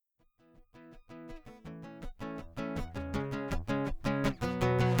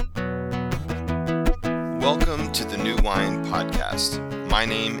Welcome to the New Wine Podcast. My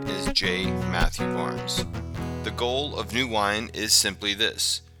name is J. Matthew Barnes. The goal of New Wine is simply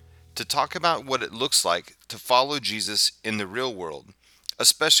this: to talk about what it looks like to follow Jesus in the real world,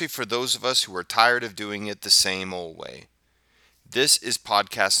 especially for those of us who are tired of doing it the same old way. This is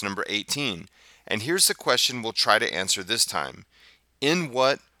podcast number 18, and here's the question we'll try to answer this time. In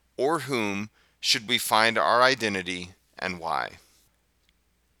what or whom should we find our identity and why?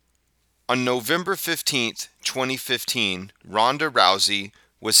 On November 15th, 2015, Ronda Rousey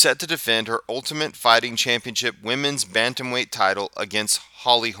was set to defend her Ultimate Fighting Championship women's bantamweight title against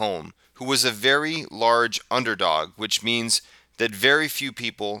Holly Holm, who was a very large underdog, which means that very few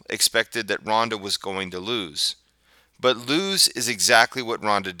people expected that Ronda was going to lose. But lose is exactly what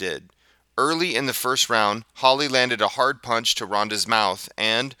Ronda did. Early in the first round, Holly landed a hard punch to Ronda's mouth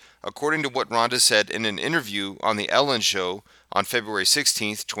and, according to what Ronda said in an interview on The Ellen Show on February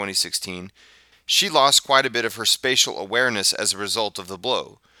 16, 2016, she lost quite a bit of her spatial awareness as a result of the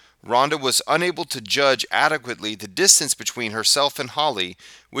blow. Ronda was unable to judge adequately the distance between herself and Holly,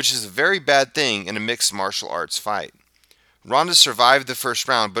 which is a very bad thing in a mixed martial arts fight. Ronda survived the first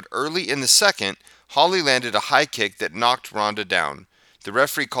round, but early in the second, Holly landed a high kick that knocked Ronda down. The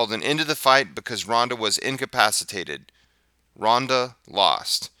referee called an end to the fight because Ronda was incapacitated. Ronda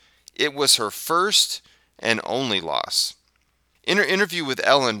lost. It was her first and only loss. In her interview with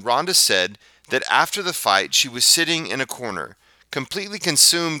Ellen, Ronda said that after the fight she was sitting in a corner, completely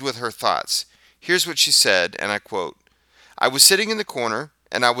consumed with her thoughts. Here's what she said, and I quote, "I was sitting in the corner,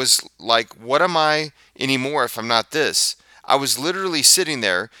 and I was like, what am I anymore if I'm not this? I was literally sitting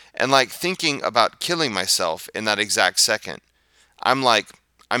there and like thinking about killing myself in that exact second. I'm like,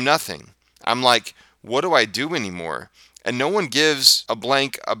 I'm nothing. I'm like, what do I do anymore? And no one gives a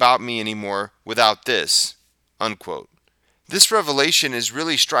blank about me anymore without this," unquote. This revelation is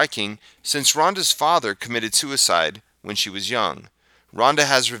really striking since Ronda's father committed suicide when she was young. Ronda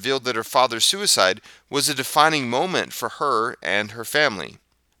has revealed that her father's suicide was a defining moment for her and her family.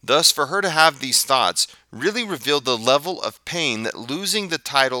 Thus, for her to have these thoughts really revealed the level of pain that losing the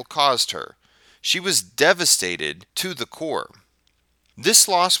title caused her. She was devastated to the core. This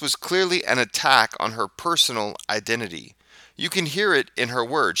loss was clearly an attack on her personal identity. You can hear it in her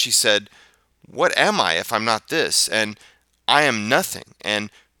words. She said, "What am I if I'm not this? And I am nothing.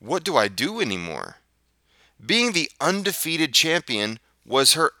 And what do I do anymore?" Being the undefeated champion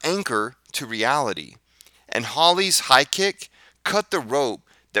was her anchor to reality. And Holly's high kick cut the rope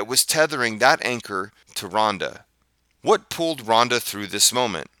that was tethering that anchor to Ronda. What pulled Ronda through this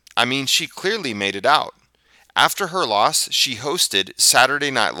moment? I mean, she clearly made it out. After her loss, she hosted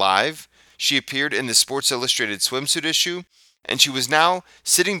Saturday Night Live, she appeared in the Sports Illustrated swimsuit issue, and she was now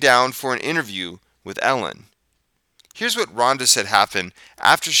sitting down for an interview with Ellen. Here's what Ronda said happened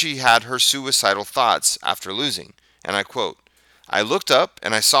after she had her suicidal thoughts after losing, and I quote, "I looked up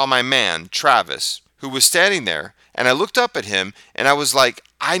and I saw my man, Travis, who was standing there, and I looked up at him and I was like,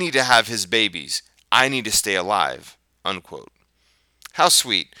 I need to have his babies. I need to stay alive," unquote. How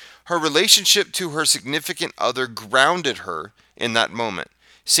sweet. Her relationship to her significant other grounded her in that moment.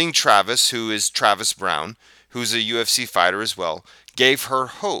 Seeing Travis, who is Travis Brown, who's a UFC fighter as well, gave her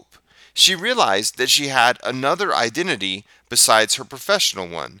hope. She realized that she had another identity besides her professional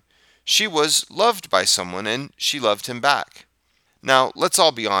one. She was loved by someone and she loved him back. Now, let's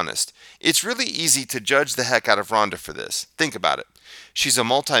all be honest. It's really easy to judge the heck out of Ronda for this. Think about it. She's a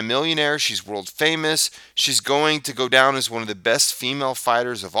multimillionaire, she's world famous, she's going to go down as one of the best female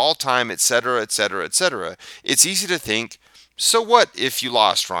fighters of all time, etc., etc., etc. It's easy to think, so what if you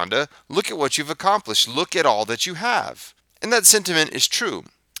lost, Ronda? Look at what you've accomplished. Look at all that you have. And that sentiment is true.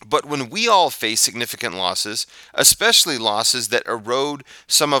 But when we all face significant losses, especially losses that erode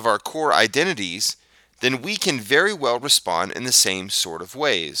some of our core identities, then we can very well respond in the same sort of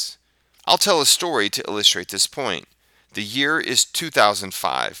ways. I'll tell a story to illustrate this point. The year is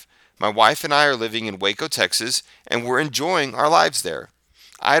 2005. My wife and I are living in Waco, Texas, and we're enjoying our lives there.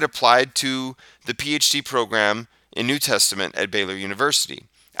 I had applied to the PhD program in New Testament at Baylor University.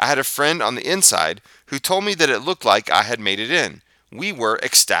 I had a friend on the inside who told me that it looked like I had made it in. We were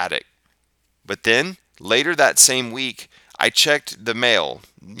ecstatic. But then, later that same week, I checked the mail,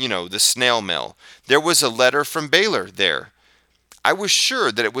 the snail mail. There was a letter from Baylor there. I was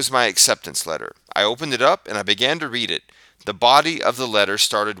sure that it was my acceptance letter. I opened it up and I began to read it. The body of the letter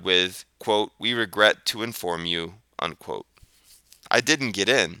started with, quote, "We regret to inform you," unquote. I didn't get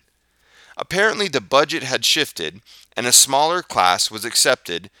in. Apparently the budget had shifted and a smaller class was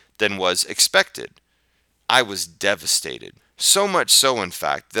accepted than was expected. I was devastated. So much so, in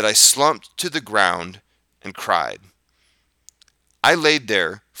fact, that I slumped to the ground and cried. I laid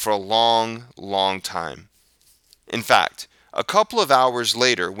there for a long, long time. In fact, a couple of hours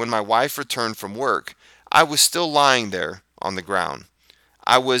later, when my wife returned from work, I was still lying there on the ground.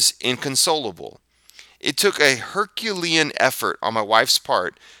 I was inconsolable. It took a Herculean effort on my wife's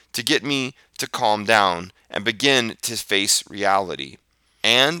part to get me to calm down and begin to face reality.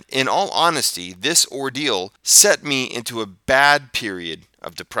 And, in all honesty, this ordeal set me into a bad period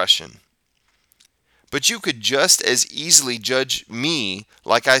of depression. But you could just as easily judge me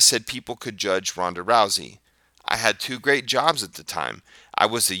like I said people could judge Ronda Rousey. I had two great jobs at the time. I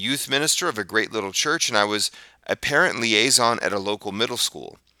was the youth minister of a great little church, and I was a parent liaison at a local middle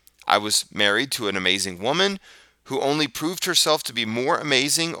school. I was married to an amazing woman who only proved herself to be more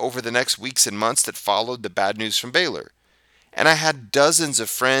amazing over the next weeks and months that followed the bad news from Baylor. And I had dozens of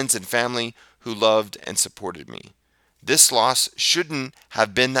friends and family who loved and supported me. This loss shouldn't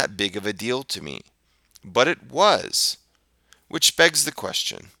have been that big of a deal to me. But it was. Which begs the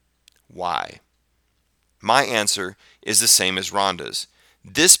question, why? My answer is the same as Rhonda's.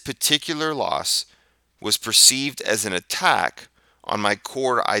 This particular loss was perceived as an attack on my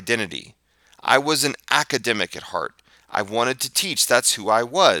core identity. I was an academic at heart. I wanted to teach. That's who I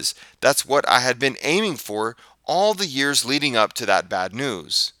was. That's what I had been aiming for all the years leading up to that bad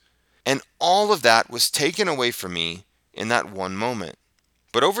news. And all of that was taken away from me in that one moment.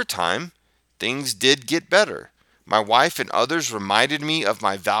 But over time, things did get better. My wife and others reminded me of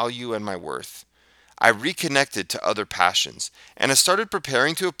my value and my worth. I reconnected to other passions, and I started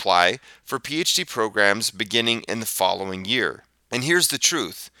preparing to apply for PhD programs beginning in the following year. And here's the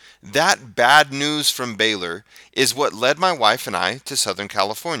truth. That bad news from Baylor is what led my wife and I to Southern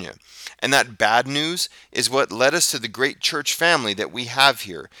California. And that bad news is what led us to the great church family that we have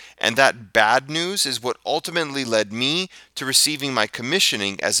here. And that bad news is what ultimately led me to receiving my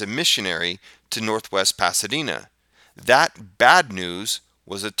commissioning as a missionary to Northwest Pasadena. That bad news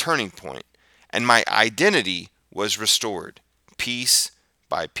was a turning point, and my identity was restored, piece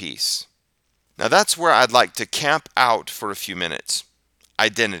by piece. Now that's where I'd like to camp out for a few minutes.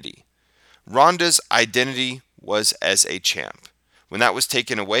 Identity. Rhonda's identity was as a champ. When that was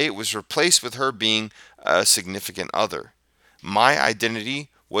taken away, it was replaced with her being a significant other. My identity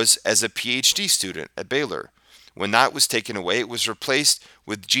was as a PhD student at Baylor. When that was taken away, it was replaced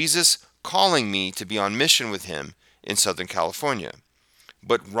with Jesus calling me to be on mission with him in Southern California.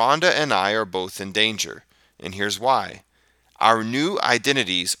 But Rhonda and I are both in danger, and here's why. Our new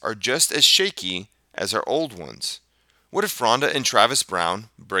identities are just as shaky as our old ones. What if Rhonda and Travis Brown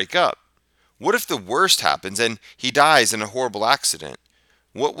break up? What if the worst happens and he dies in a horrible accident?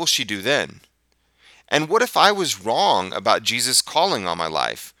 What will she do then? And what if I was wrong about Jesus' calling on my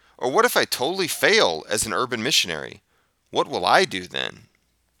life? Or what if I totally fail as an urban missionary? What will I do then?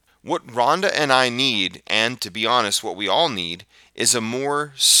 What Rhonda and I need, and to be honest, what we all need, is a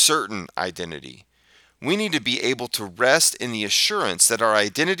more certain identity. We need to be able to rest in the assurance that our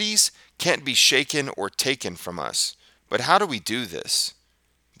identities can't be shaken or taken from us. But how do we do this?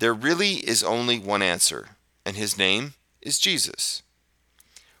 There really is only one answer, and his name is Jesus.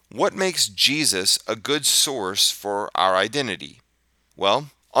 What makes Jesus a good source for our identity? Well,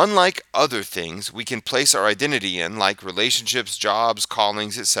 unlike other things we can place our identity in, like relationships, jobs,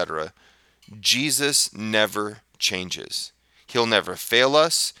 callings, etc., Jesus never changes. He'll never fail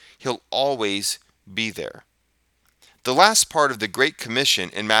us. He'll always be there. The last part of the Great Commission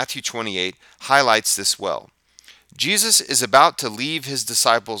in Matthew 28 highlights this well. Jesus is about to leave his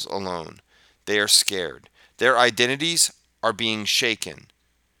disciples alone. They are scared. Their identities are being shaken.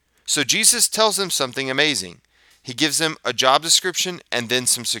 So Jesus tells them something amazing. He gives them a job description and then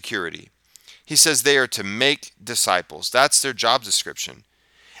some security. He says they are to make disciples. That's their job description.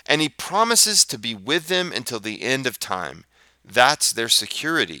 And he promises to be with them until the end of time. That's their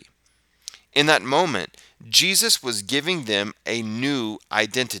security. In that moment, Jesus was giving them a new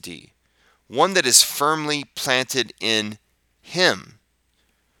identity, one that is firmly planted in him.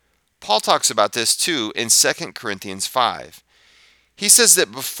 Paul talks about this too in 2 Corinthians 5. He says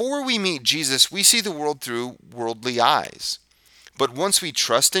that before we meet Jesus, we see the world through worldly eyes. But once we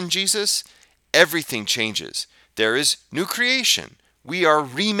trust in Jesus, everything changes. There is new creation. We are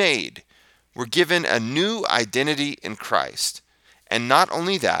remade. We're given a new identity in Christ. And not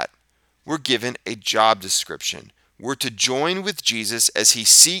only that, we're given a job description. We're to join with Jesus as he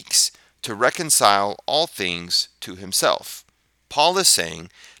seeks to reconcile all things to himself. Paul is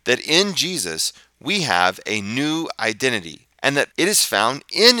saying that in Jesus we have a new identity, and that it is found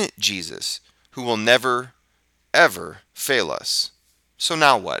in Jesus, who will never, ever fail us. So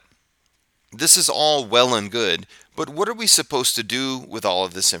now what? This is all well and good, but what are we supposed to do with all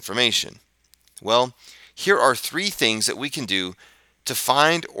of this information? Well, here are 3 things that we can do to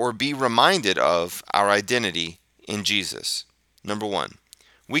find or be reminded of our identity in Jesus. Number one,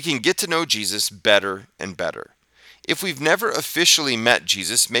 we can get to know Jesus better and better. If we've never officially met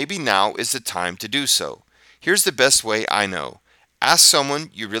Jesus, maybe now is the time to do so. Here's the best way I know. Ask someone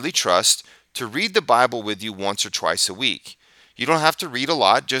you really trust to read the Bible with you once or twice a week. You don't have to read a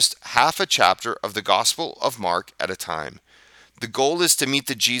lot, just half a chapter of the Gospel of Mark at a time. The goal is to meet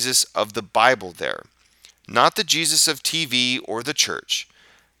the Jesus of the Bible there, not the Jesus of TV or the church,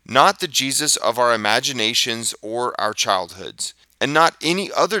 not the Jesus of our imaginations or our childhoods, and not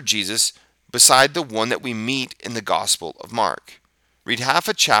any other Jesus beside the one that we meet in the Gospel of Mark. Read half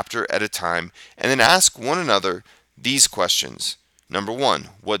a chapter at a time and then ask one another these questions. Number one,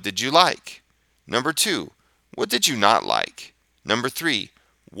 what did you like? Number two, what did you not like? Number three,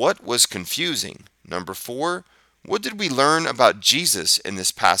 what was confusing? Number four, what did we learn about Jesus in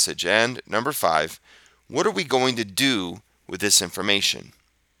this passage? And number five, what are we going to do with this information?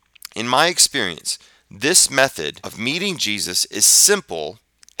 In my experience, this method of meeting Jesus is simple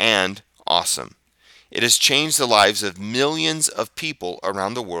and awesome. It has changed the lives of millions of people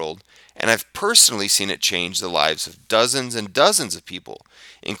around the world, and I've personally seen it change the lives of dozens and dozens of people,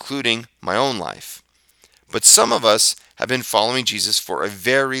 including my own life. But some of us have been following Jesus for a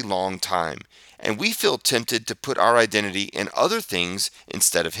very long time, and we feel tempted to put our identity in other things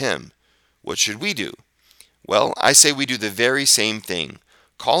instead of Him. What should we do? Well, I say we do the very same thing.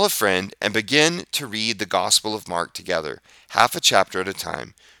 Call a friend and begin to read the Gospel of Mark together, half a chapter at a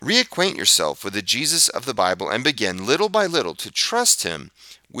time. Reacquaint yourself with the Jesus of the Bible and begin little by little to trust Him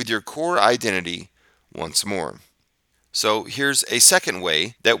with your core identity once more. So here's a second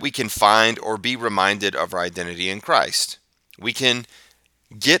way that we can find or be reminded of our identity in Christ. We can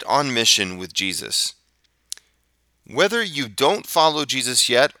get on mission with Jesus. Whether you don't follow Jesus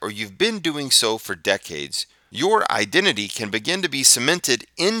yet or you've been doing so for decades, your identity can begin to be cemented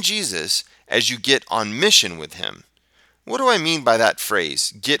in Jesus as you get on mission with Him. What do I mean by that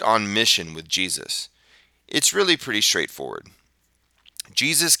phrase, get on mission with Jesus? It's really pretty straightforward.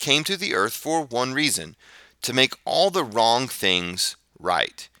 Jesus came to the earth for one reason, to make all the wrong things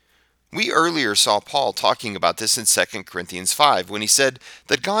right. We earlier saw Paul talking about this in 2 Corinthians 5 when he said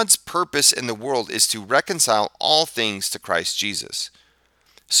that God's purpose in the world is to reconcile all things to Christ Jesus.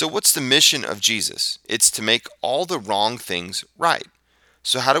 So what's the mission of Jesus? It's to make all the wrong things right.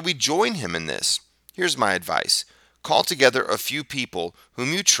 So how do we join Him in this? Here's my advice. Call together a few people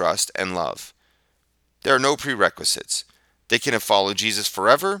whom you trust and love. There are no prerequisites. They can have followed Jesus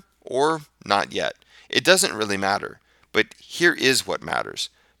forever or not yet. It doesn't really matter. But here is what matters.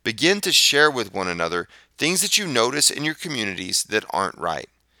 Begin to share with one another things that you notice in your communities that aren't right.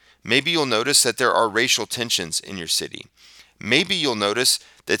 Maybe you'll notice that there are racial tensions in your city. Maybe you'll notice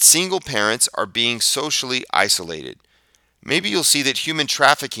that single parents are being socially isolated. Maybe you'll see that human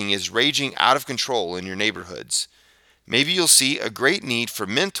trafficking is raging out of control in your neighborhoods. Maybe you'll see a great need for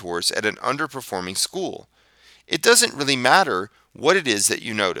mentors at an underperforming school. It doesn't really matter what it is that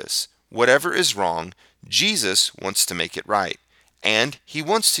you notice. Whatever is wrong, Jesus wants to make it right, and He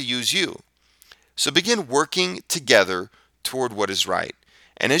wants to use you. So begin working together toward what is right.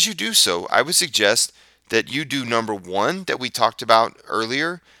 And as you do so, I would suggest that you do number one that we talked about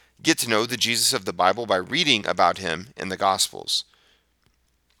earlier, get to know the Jesus of the Bible by reading about Him in the Gospels.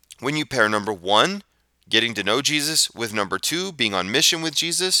 When you pair number one, getting to know Jesus, with number two, being on mission with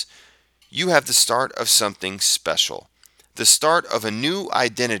Jesus, you have the start of something special. The start of a new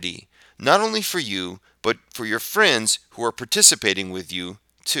identity, not only for you, but for your friends who are participating with you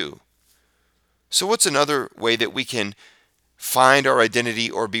too. So what's another way that we can find our identity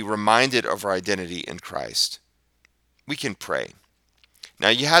or be reminded of our identity in Christ? We can pray. Now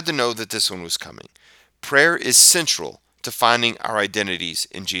you had to know that this one was coming. Prayer is central to finding our identities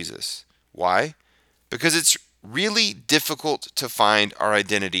in Jesus. Why? Because it's really difficult to find our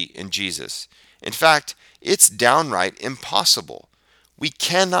identity in Jesus. In fact, it's downright impossible. We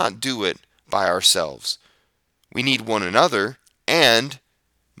cannot do it by ourselves. We need one another, and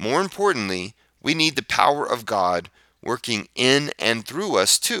more importantly, we need the power of God working in and through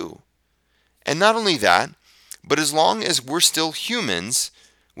us too. And not only that, but as long as we're still humans,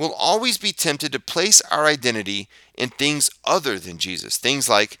 we'll always be tempted to place our identity in things other than Jesus. Things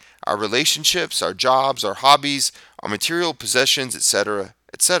like our relationships, our jobs, our hobbies, our material possessions, etc.,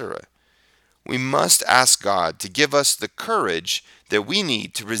 etc. We must ask God to give us the courage that we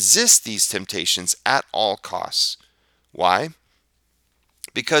need to resist these temptations at all costs. Why?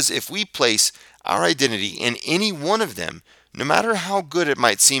 Because if we place our identity in any one of them, no matter how good it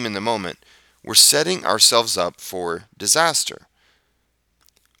might seem in the moment, we're setting ourselves up for disaster.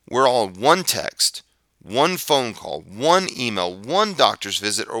 We're all one text, one phone call, one email, one doctor's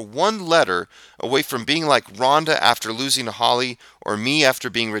visit, or one letter away from being like Rhonda after losing to Holly or me after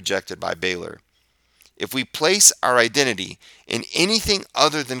being rejected by Baylor. If we place our identity in anything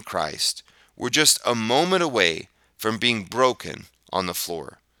other than Christ, we're just a moment away from being broken on the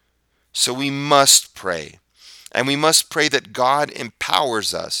floor. So we must pray. And we must pray that God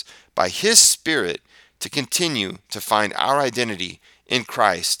empowers us by His Spirit to continue to find our identity in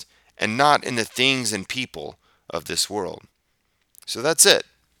Christ and not in the things and people of this world. So that's it.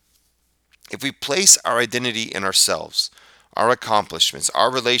 If we place our identity in ourselves, our accomplishments,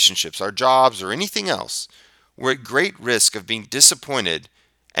 our relationships, our jobs, or anything else, we're at great risk of being disappointed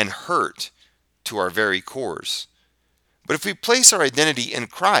and hurt to our very cores. But if we place our identity in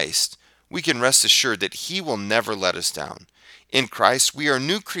Christ, we can rest assured that He will never let us down. In Christ, we are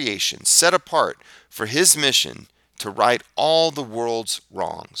new creations, set apart for His mission to right all the world's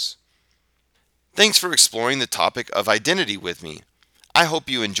wrongs. Thanks for exploring the topic of identity with me. I hope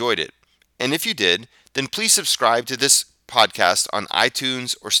you enjoyed it. And if you did, then please subscribe to this podcast on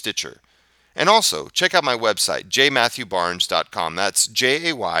iTunes or Stitcher. And also, check out my website, jmatthewbarnes.com. That's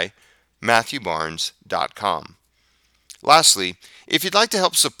Jay, MatthewBarnes.com. Lastly, if you'd like to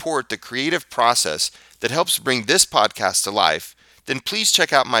help support the creative process that helps bring this podcast to life, then please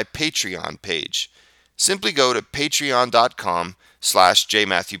check out my Patreon page. Simply go to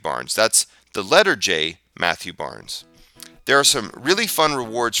patreon.com/jmatthewbarnes. That's the letter J, Matthew Barnes. There are some really fun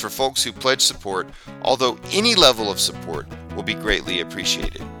rewards for folks who pledge support, although any level of support will be greatly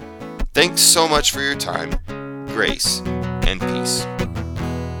appreciated. Thanks so much for your time, grace, and peace.